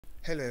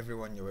Hello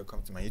everyone, you're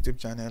welcome to my YouTube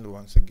channel.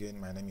 Once again,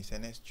 my name is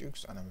Ernest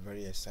Chooks and I'm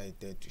very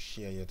excited to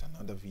share yet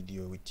another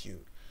video with you.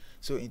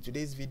 So in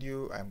today's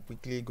video, I'm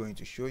quickly going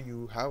to show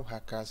you how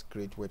hackers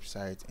create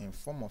websites in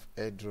form of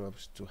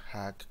airdrops to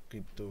hack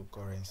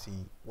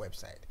cryptocurrency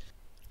website.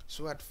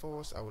 So at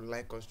first, I would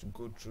like us to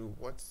go through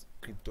what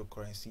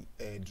cryptocurrency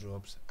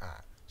airdrops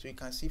are. So you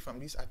can see from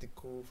this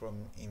article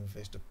from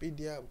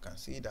Investopedia, we can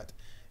see that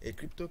a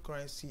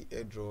cryptocurrency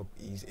airdrop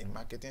is a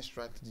marketing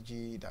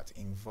strategy that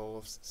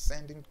involves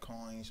sending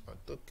coins or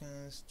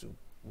tokens to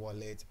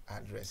wallet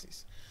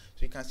addresses.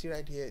 So you can see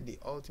right here, the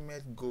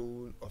ultimate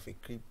goal of a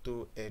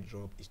crypto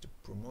airdrop is to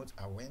promote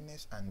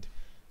awareness and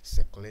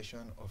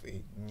circulation of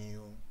a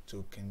new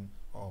token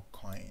or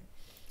coin.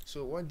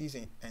 So what this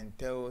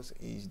entails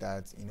is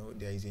that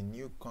there is a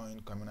new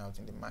coin coming out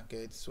in the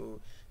market, so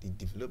the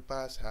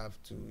developers have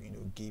to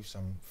give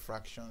some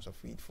fractions of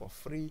it for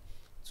free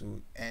to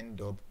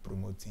end up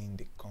promoting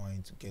the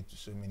coin to get to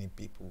so many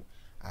people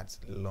at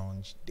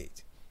launch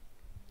date.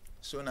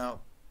 So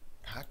now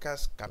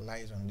hackers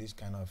capitalize on this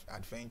kind of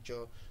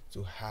adventure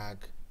to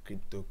hack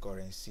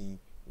cryptocurrency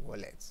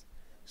wallets.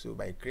 So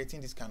by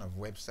creating this kind of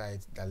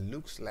website that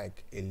looks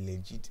like a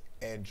legit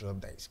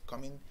airdrop that is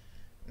coming,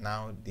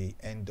 now they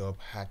end up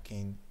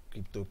hacking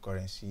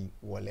cryptocurrency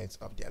wallets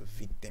of their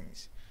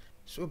victims.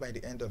 So by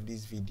the end of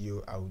this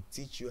video, I will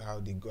teach you how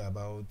they go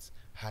about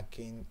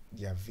hacking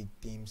their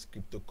victims'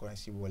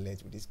 cryptocurrency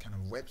wallet with this kind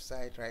of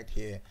website right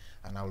here,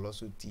 and I will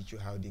also teach you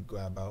how they go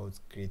about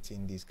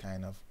creating this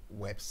kind of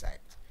website.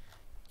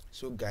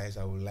 So guys,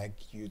 I would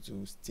like you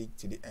to stick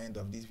to the end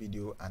of this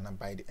video, and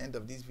by the end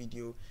of this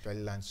video, if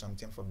you learned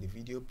something from the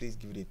video, please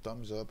give it a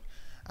thumbs up.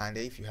 And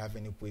if you have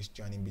any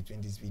question in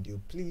between this video,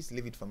 please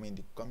leave it for me in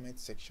the comment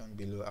section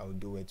below. I'll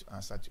do it to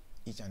answer to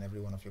each and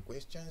every one of your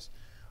questions.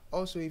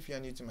 Also, if you are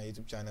new to my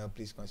YouTube channel,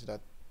 please consider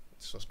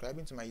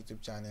subscribing to my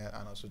YouTube channel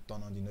and also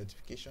turn on the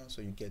notification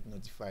so you get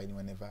notified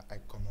whenever I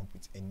come up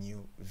with a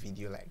new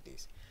video like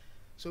this.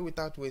 So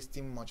without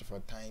wasting much of our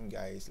time,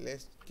 guys,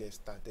 let's get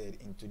started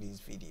into this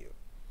video.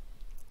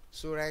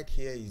 So right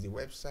here is the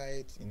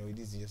website.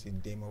 This is just a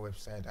demo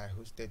website I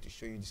hosted to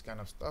show you this kind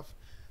of stuff.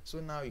 So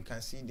now you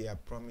can see they are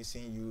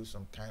promising you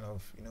some kind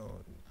of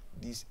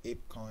this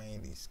ape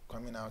coin is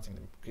coming out in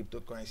the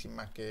cryptocurrency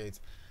market,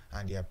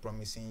 and they are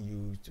promising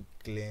you to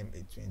claim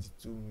a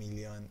 22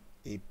 million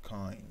ape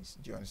coins.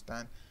 Do you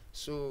understand?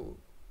 So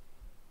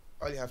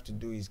all you have to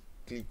do is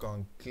click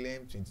on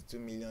claim 22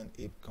 million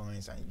ape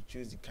coins, and you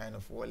choose the kind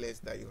of wallet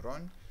that you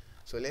run.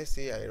 So let's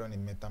say I run a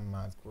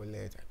MetaMask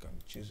wallet. I can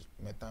choose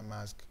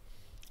MetaMask,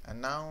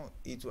 and now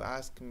it will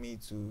ask me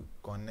to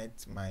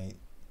connect my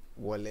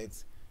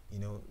wallet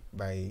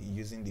by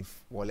using the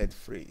wallet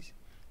phrase.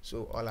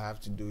 So all I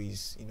have to do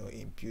is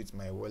input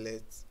my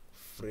wallet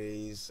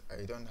phrase.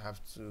 I don't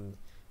have to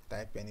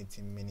type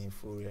anything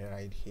meaningful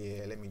right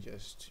here. Let me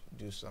just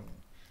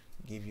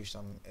give you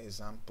some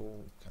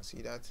example. You can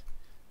see that.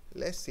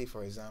 Let's say,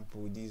 for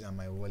example, these are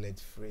my wallet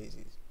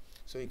phrases.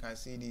 So you can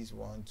see these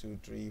 1 2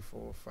 3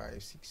 4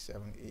 5 6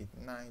 7 8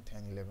 9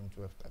 10 11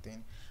 12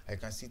 13. I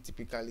can see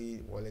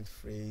typically wallet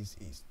phrase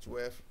is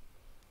 12,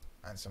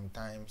 and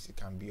sometimes it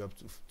can be up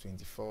to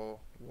 24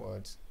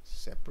 words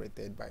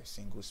separated by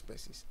single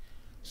spaces.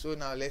 So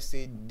now let's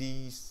say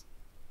this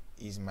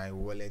is my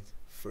wallet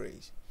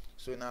phrase.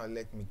 So now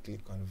let me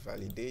click on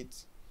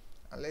validate,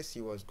 and let's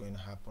see what's going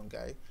to happen,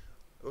 guys.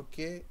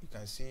 Okay, you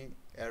can see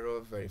error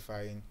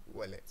verifying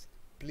wallet.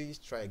 Please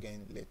try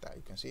again later.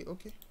 You can say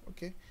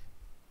okay.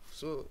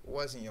 So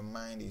what's in your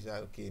mind is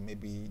that okay,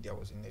 maybe there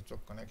was a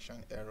network connection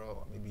error,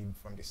 or maybe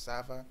from the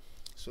server,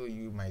 so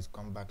you might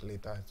come back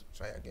later to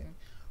try again.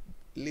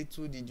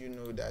 Little did you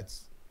know that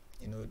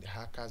the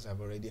hackers have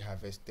already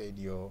harvested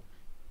your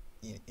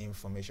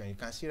information. You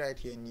can see right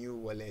here new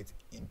wallet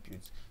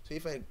input. So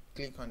if I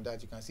click on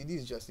that, you can see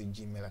this is just a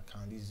Gmail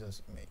account. This is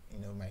just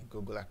my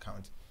Google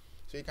account.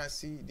 So you can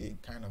see the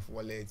kind of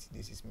wallet.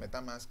 This is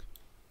MetaMask,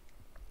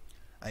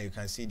 and you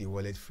can see the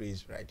wallet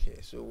phrase right here.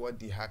 So what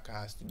the hacker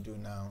has to do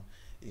now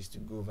is to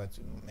go over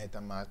to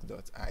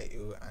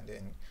metamask.io and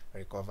then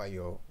recover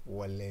your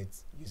wallet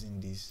using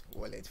this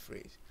wallet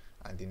phrase.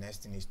 And the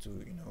next thing is to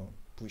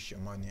push your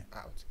money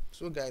out.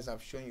 So guys,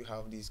 I've shown you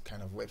how this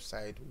kind of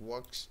website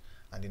works,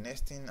 and the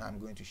next thing I'm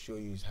going to show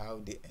you is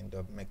how they end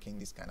up making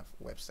this kind of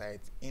website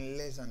in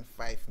less than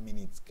 5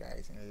 minutes,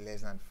 guys. In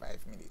less than 5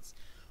 minutes.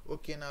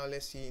 Okay, now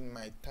let's see in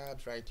my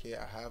tabs right here.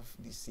 I have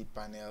the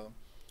cPanel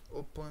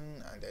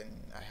open, and then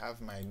I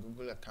have my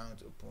Google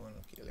account open.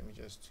 Okay, let me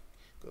just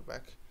go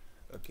back.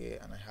 Okay,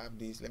 and I have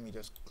this. Let me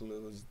just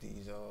close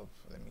these up.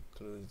 Let me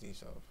close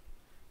this up.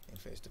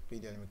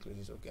 Investopedia, let me close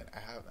this again.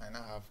 I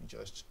now have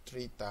just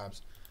 3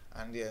 tabs,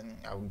 and then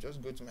I will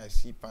just go to my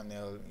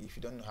cPanel. If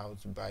you don't know how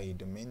to buy a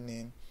domain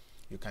name,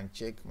 you can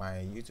check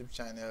my YouTube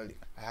channel.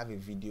 I have a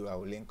video. I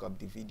will link up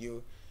the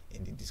video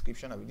in the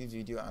description of this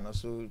video, and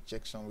also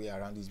check somewhere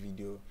around this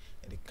video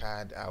in the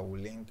card. I will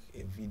link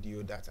a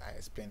video that I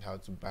explained how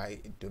to buy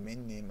a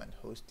domain name and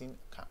hosting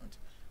account.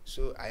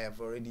 So I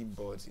have already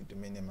bought a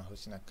domain name and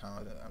hosting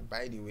account, and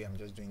by the way, I'm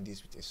just doing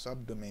this with a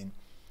subdomain.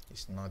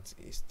 It's not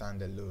a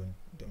standalone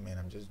domain.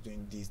 I'm just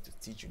doing this to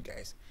teach you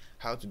guys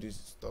how to do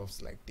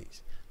stuff like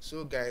this.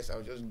 So guys,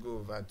 I'll just go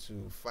over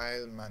to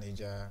file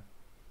manager.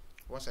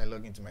 Once I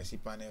log into my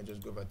cPanel, I'll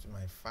just go over to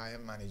my file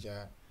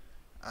manager,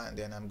 and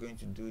then I'm going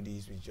to do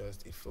this with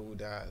just a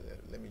folder.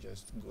 Let me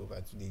just go over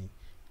to the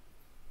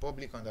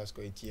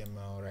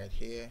public_html right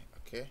here.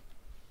 Okay,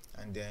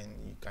 and then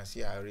you can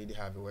see I already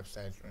have a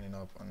website running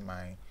up on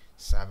my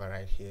server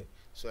right here.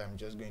 So I'm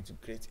just going to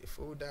create a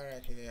folder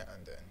right here,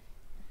 and then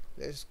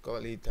let's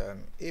call it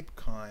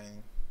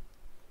apecoin.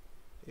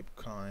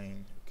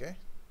 Okay,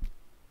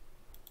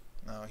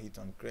 now hit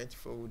on create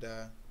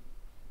folder.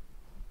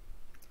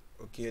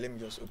 Okay, let me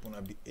just open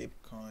up the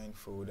apecoin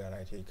folder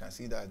right here. You can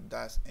see that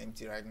that's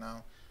empty right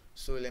now.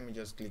 So let me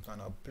just click on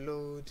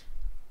upload.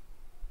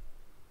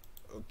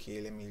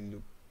 Okay, let me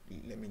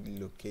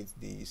locate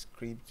the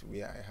script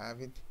where I have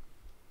it.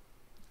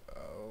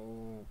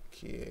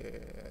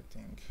 Okay, I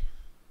think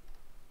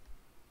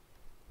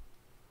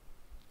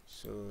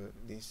so.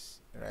 This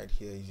right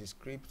here is a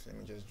script. Let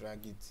me just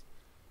drag it,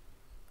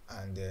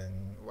 and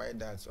then while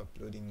that's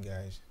uploading,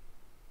 guys,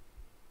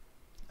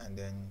 and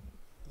then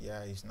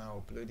yeah, it's now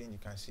uploading. You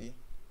can see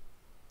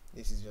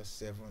this is just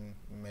 7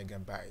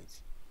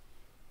 megabytes.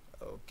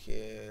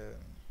 Okay,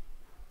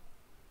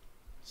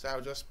 so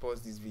I'll just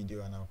pause this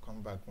video and I'll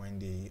come back when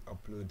the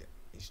upload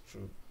is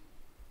through.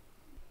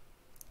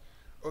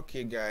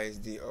 Okay guys,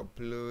 the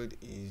upload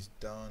is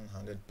done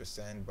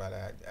 100%, but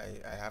I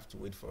have to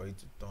wait for it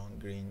to turn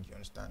green. You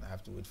understand? I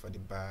have to wait for the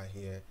bar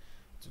here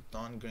to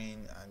turn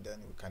green, and then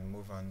we can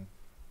move on.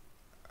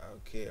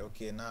 Okay,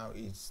 now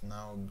it's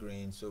now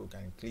green, so we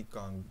can click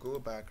on go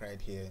back right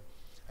here,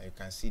 and you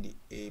can see the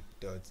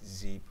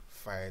ape.zip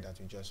file that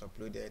we just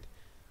uploaded.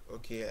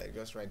 Okay, I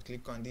just right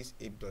click on this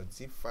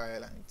ape.zip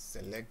file and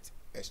select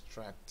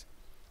extract.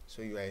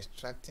 So you are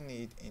extracting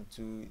it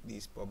into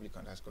this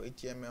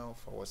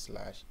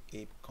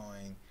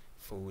public_html/apecoin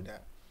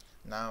folder.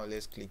 Now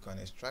let's click on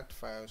extract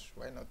files.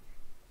 Why not?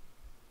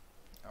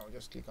 I'll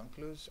just click on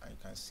close, and you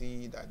can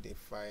see that the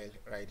file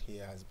right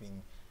here has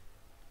been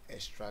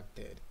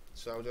extracted.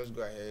 So I'll just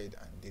go ahead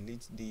and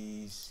delete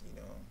this,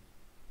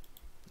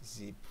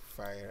 zip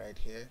file right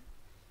here.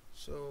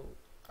 So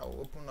I'll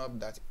open up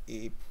that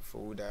ape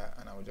folder,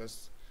 and I'll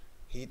just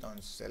hit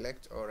on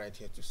select all right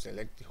here to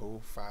select the whole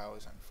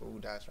files and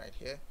folders right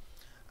here,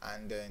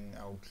 and then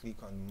I'll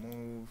click on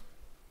move.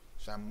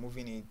 So I'm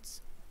moving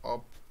it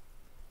up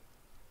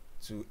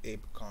to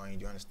apecoin.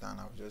 Do you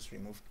understand? I'll just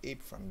remove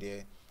ape from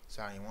there.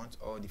 So I want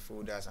all the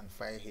folders and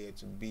file here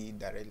to be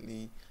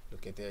directly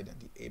located in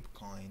the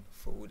apecoin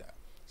folder.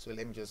 So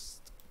let me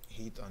just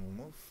hit on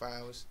move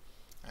files,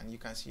 and you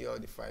can see all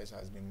the files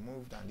has been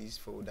moved, and this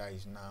folder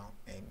is now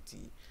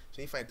empty.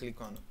 So if I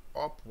click on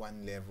up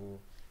one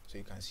level, so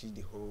you can see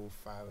the whole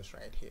files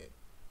right here.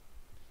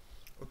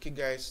 Okay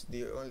guys,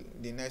 the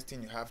next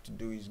thing you have to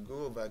do is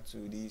go over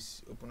to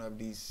this, open up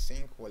this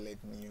sync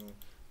wallet new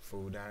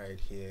folder right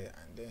here,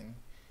 and then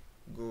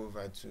go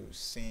over to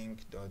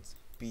sync.php.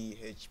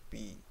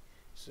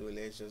 So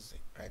let's just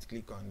right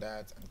click on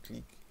that and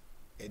click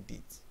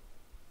edit.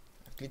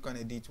 Click on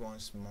edit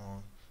once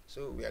more.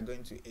 So we are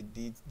going to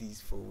edit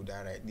this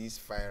folder, right, this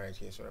file right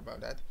here. Sorry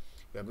about that.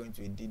 We are going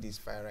to edit this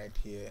file right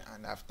here,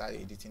 and after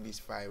editing this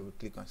file, we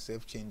click on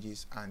save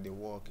changes, and the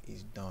work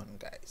is done,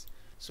 guys.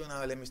 So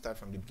now let me start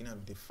from the beginning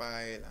of the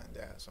file, and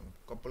there are some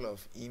couple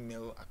of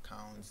email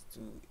accounts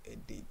to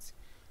edit.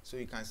 So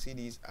you can see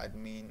this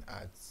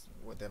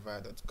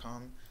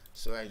admin@whatever.com.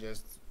 So I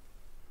just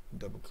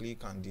double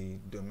click on the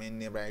domain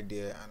name right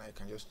there, and I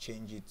can just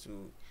change it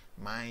to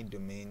my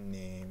domain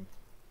name.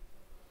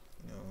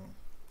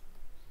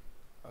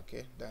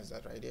 Okay, that's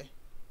that right there.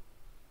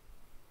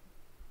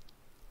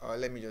 Or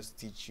let me just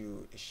teach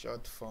you a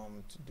short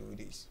form to do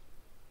this.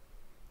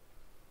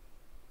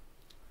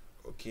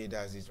 Okay,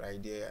 that's it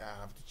right there. I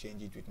have to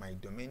change it with my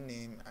domain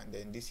name, and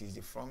then this is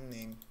the from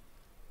name.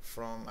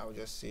 From, I will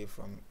just say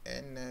from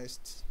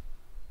Ernest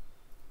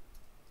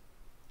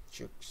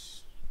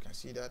Chooks. You can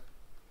see that.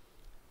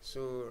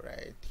 So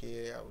right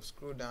here, I will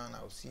scroll down.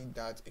 I will see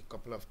that a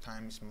couple of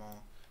times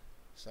more.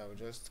 So I will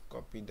just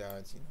copy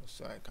that,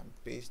 so I can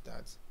paste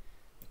that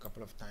a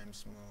couple of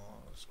times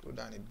more. Scroll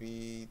down a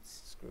bit,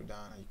 scroll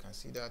down, and you can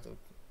see that.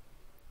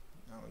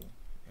 Now you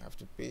have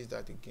to paste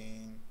that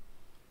again.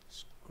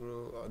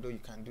 Scroll, although you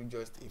can do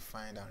just a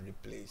find and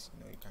replace,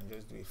 you can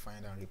just do a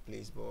find and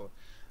replace, but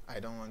I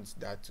don't want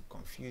that to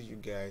confuse you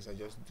guys. I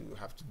just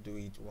have to do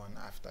it one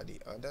after the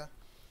other.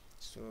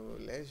 So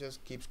let's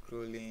just keep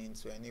scrolling.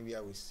 So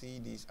anywhere we see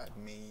this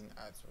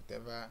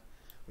admin@whatever,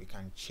 we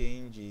can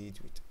change it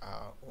with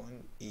our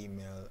own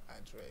email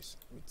address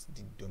with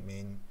the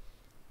domain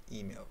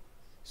email.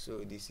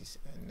 So this is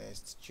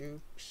Ernest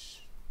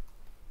Chooks.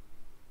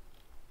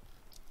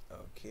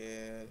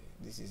 Okay,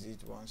 this is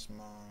it once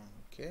more.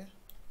 Okay,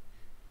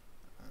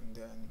 and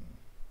then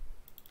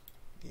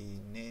the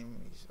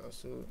name is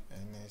also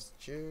Ernest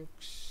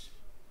Chooks.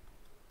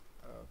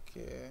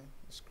 Okay,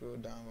 scroll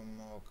down one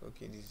more.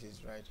 Okay, this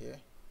is right here.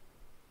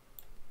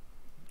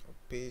 I'll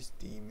paste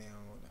the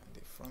email and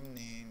the from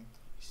name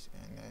is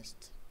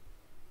Ernest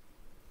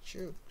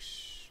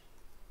Chooks.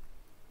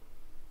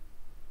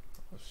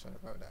 Oh, sorry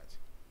about that.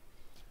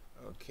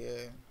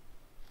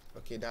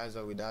 Okay, that's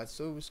all with that.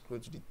 So we scroll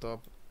to the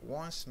top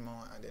once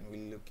more, and then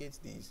we locate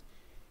this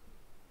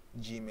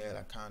Gmail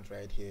account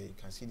right here. You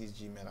can see this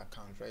Gmail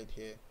account right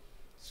here.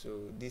 So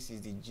this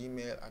is the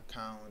Gmail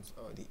account,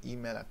 or the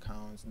email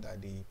account,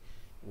 that the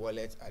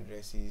wallet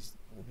addresses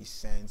will be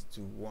sent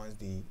to once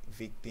the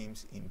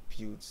victims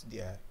input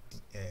their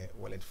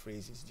wallet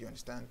phrases. Do you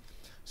understand?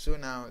 So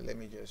now let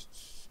me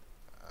just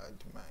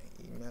add my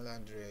email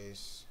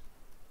address.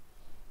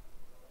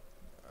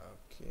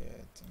 Okay,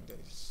 I think there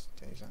is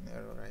an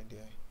error right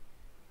there.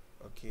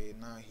 Okay,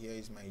 now here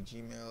is my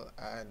Gmail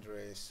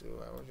address. So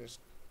I will just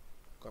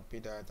copy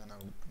that, and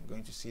I'm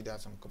going to see that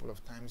some couple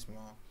of times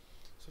more.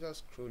 So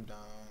just scroll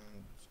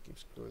down, keep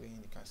scrolling.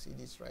 You can see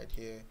this right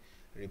here.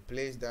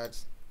 Replace that.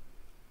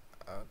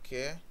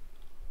 Okay,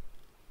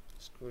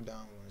 scroll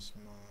down once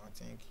more. I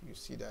think you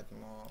see that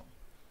more,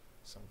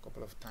 some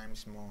couple of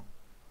times more.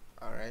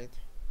 All right,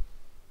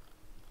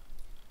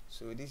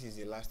 so this is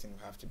the last thing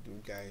we have to do,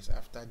 guys.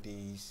 After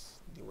this,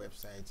 the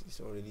website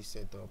is already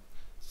set up.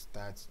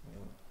 Start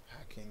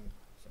hacking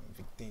some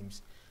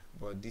victims,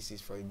 but this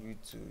is for you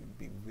to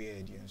be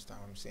weird. You understand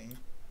what I'm saying?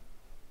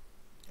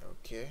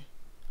 Okay,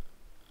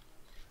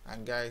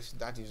 and guys,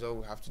 that is all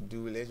we have to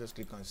do. Let's just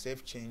click on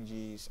save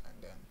changes,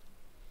 and then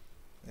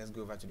let's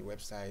go over to the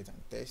website and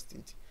test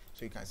it.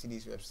 So you can see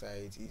this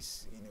website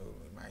is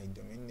my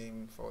domain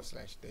name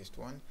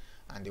 /test1,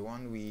 and the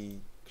one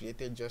we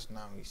created just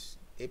now is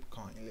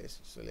ApeCoin. Let's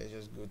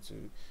just go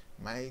to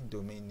my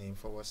domain name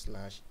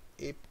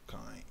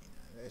 /ApeCoin.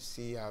 Let's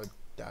see how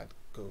that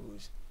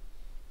goes.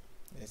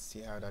 Let's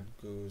see how that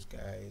goes,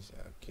 guys.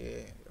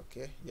 Okay,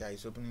 yeah,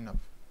 it's opening up.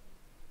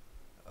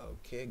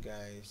 Okay,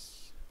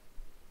 guys,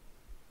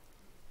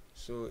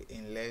 so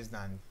in less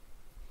than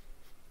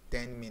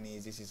 10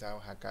 minutes, this is how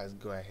hackers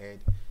go ahead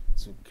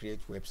to create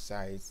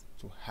websites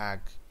to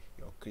hack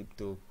your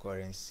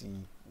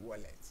cryptocurrency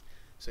wallet.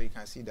 So you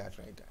can see that,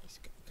 right, guys?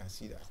 You can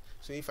see that.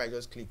 So if I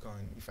just click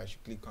on, if I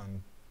should click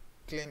on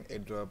claim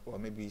airdrop, or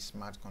maybe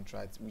smart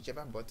contract,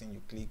 whichever button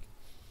you click,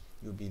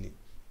 you'll be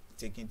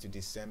taken to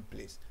the same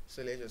place.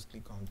 So let's just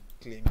click on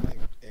claim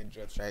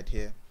airdrops right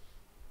here,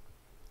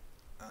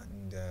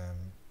 and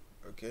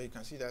okay, you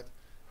can see that.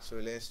 So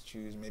let's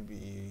choose maybe,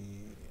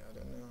 I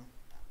don't know,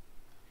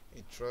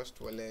 a trust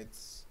wallet,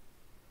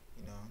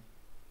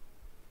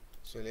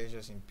 so let's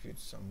just input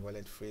some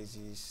wallet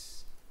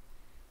phrases,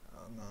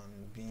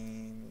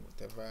 Beam,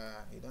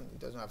 whatever. It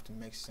doesn't have to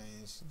make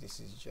sense. This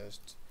is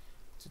just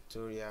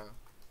tutorial,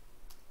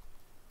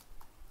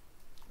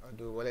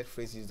 although wallet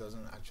phrases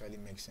doesn't actually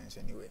make sense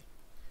anyway,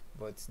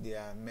 but they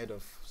are made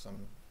of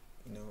some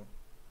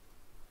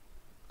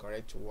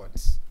correct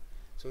words.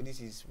 So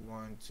this is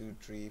 1 2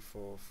 3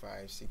 4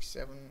 5 6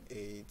 7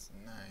 8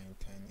 9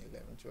 10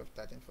 11 12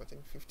 13 14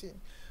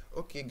 15.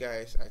 Okay,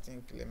 guys, I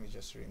think let me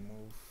just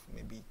remove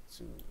maybe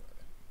 2,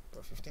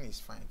 but 15 is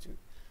fine too.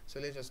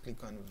 So let's just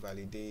click on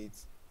validate,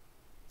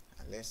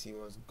 and let's see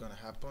what's gonna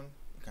happen.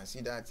 You can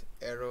see that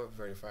error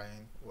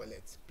verifying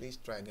wallet, please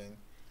try again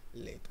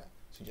later.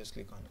 So just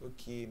click on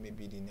OK.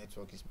 Maybe the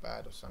network is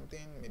bad or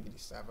something, maybe the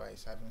server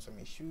is having some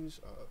issues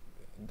or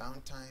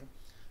downtime.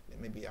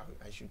 Maybe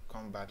I should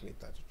come back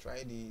later to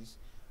try this.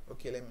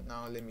 Okay,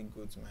 let me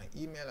go to my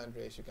email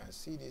address. You can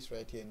see this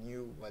right here,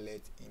 new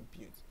wallet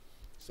input.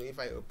 So if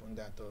I open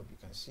that up, you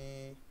can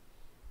see,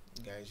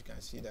 guys, you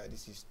can see that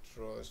this is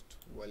trust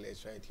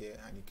wallet right here,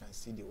 and you can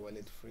see the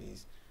wallet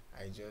phrase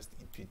I just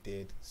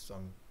inputted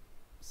some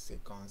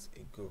seconds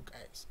ago,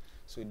 guys.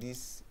 So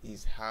this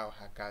is how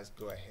hackers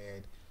go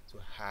ahead to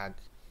hack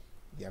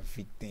their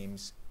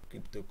victims'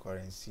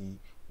 cryptocurrency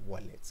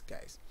wallets,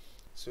 guys.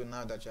 So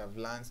now that you have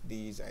learned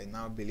these, I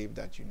now believe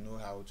that you know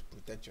how to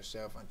protect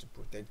yourself and to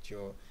protect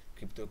your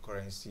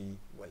cryptocurrency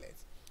wallet.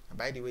 And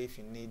by the way, if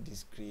you need the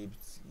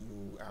script,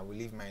 I will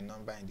leave my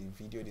number in the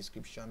video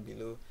description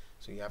below,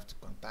 so you have to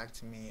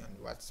contact me on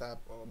WhatsApp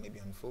or maybe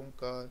on phone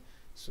call,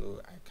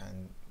 so I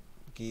can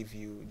give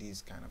you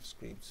this kind of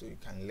script so you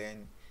can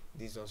learn.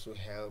 This also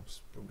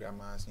helps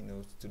programmers,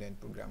 student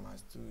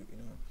programmers, to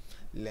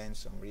learn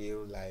some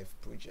real life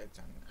projects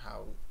and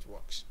how it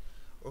works.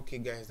 Okay,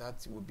 guys,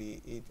 that will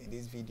be it in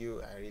this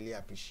video. I really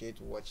appreciate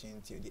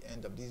watching till the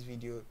end of this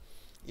video.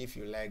 If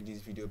you like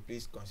this video,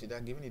 please consider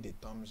giving it a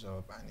thumbs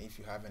up, and if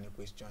you have any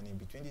question in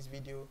between this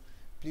video,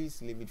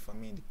 please leave it for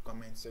me in the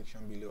comment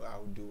section below. I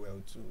will do well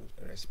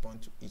to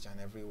respond to each and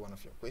every one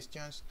of your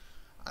questions.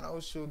 And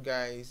also,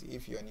 guys,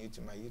 if you are new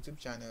to my YouTube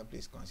channel,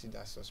 please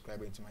consider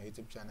subscribing to my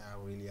YouTube channel. I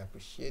really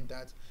appreciate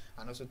that.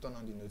 And also turn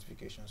on the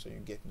notification so you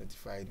get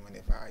notified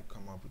whenever I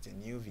come up with a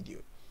new video.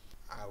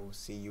 I will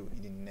see you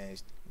in the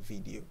next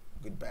video.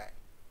 Goodbye.